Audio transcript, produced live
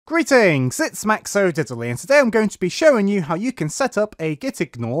Greetings, it's Maxo and today I'm going to be showing you how you can set up a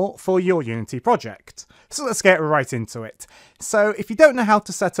Gitignore for your Unity project. So let's get right into it. So if you don't know how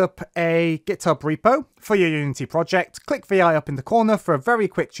to set up a GitHub repo for your Unity project, click the eye up in the corner for a very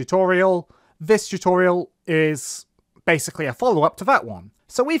quick tutorial. This tutorial is basically a follow-up to that one.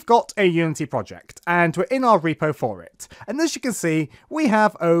 So we've got a Unity project and we're in our repo for it. And as you can see, we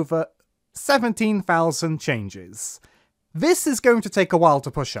have over 17,000 changes. This is going to take a while to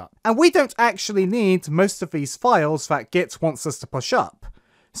push up, and we don't actually need most of these files that Git wants us to push up.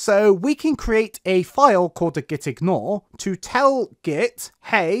 So we can create a file called a Gitignore to tell Git,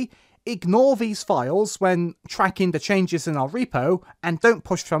 hey, ignore these files when tracking the changes in our repo and don't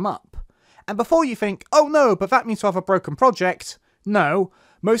push them up. And before you think, oh no, but that means we have a broken project, no,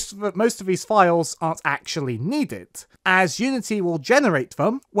 most of these files aren't actually needed, as Unity will generate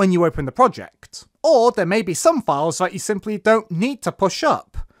them when you open the project. Or there may be some files that you simply don't need to push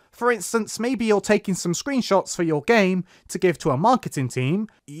up. For instance, maybe you're taking some screenshots for your game to give to a marketing team.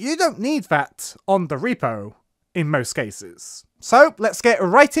 You don't need that on the repo in most cases. So let's get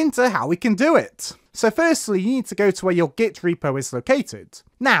right into how we can do it. So firstly, you need to go to where your Git repo is located.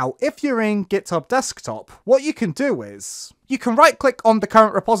 Now, if you're in GitHub Desktop, what you can do is, you can right click on the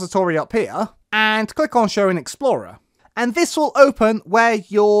current repository up here and click on Show in Explorer. And this will open where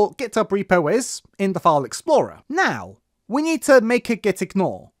your GitHub repo is in the File Explorer. Now, we need to make a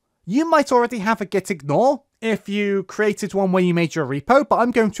Gitignore. You might already have a Gitignore if you created one when you made your repo, but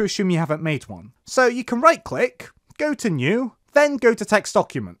I'm going to assume you haven't made one. So you can right click, go to New, then go to Text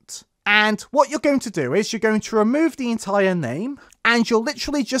Document. And what you're going to do is you're going to remove the entire name and you're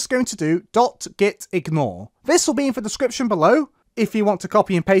literally just going to do .gitignore. This will be in the description below if you want to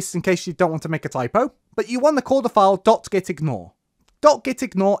copy and paste in case you don't want to make a typo. But you want to call the file .gitignore.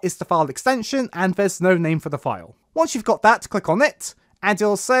 .gitignore is the file extension and there's no name for the file. Once you've got that, click on it and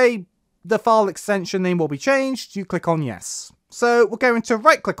it'll say the file extension name will be changed. You click on yes. So we're going to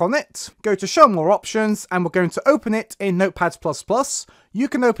right click on it, go to show more options, and we're going to open it in Notepad++. You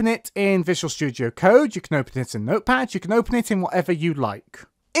can open it in Visual Studio Code, you can open it in Notepad, you can open it in whatever you like.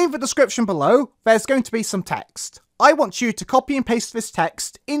 In the description below, there's going to be some text. I want you to copy and paste this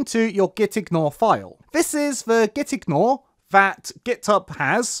text into your Gitignore file. This is the Gitignore that GitHub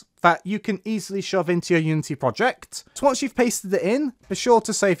has that you can easily shove into your Unity project. So once you've pasted it in, be sure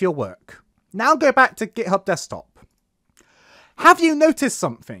to save your work. Now go back to GitHub Desktop. Have you noticed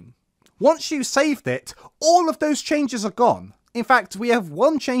something? Once you saved it, all of those changes are gone. In fact, we have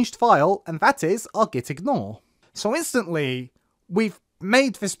one changed file, and that is our Gitignore. So instantly, we've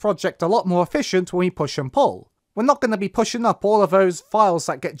made this project a lot more efficient when we push and pull. We're not going to be pushing up all of those files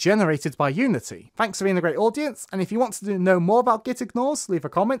that get generated by Unity. Thanks for being a great audience, and if you want to know more about Gitignores, leave a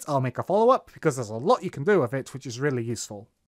comment, I'll make a follow-up, because there's a lot you can do with it, which is really useful.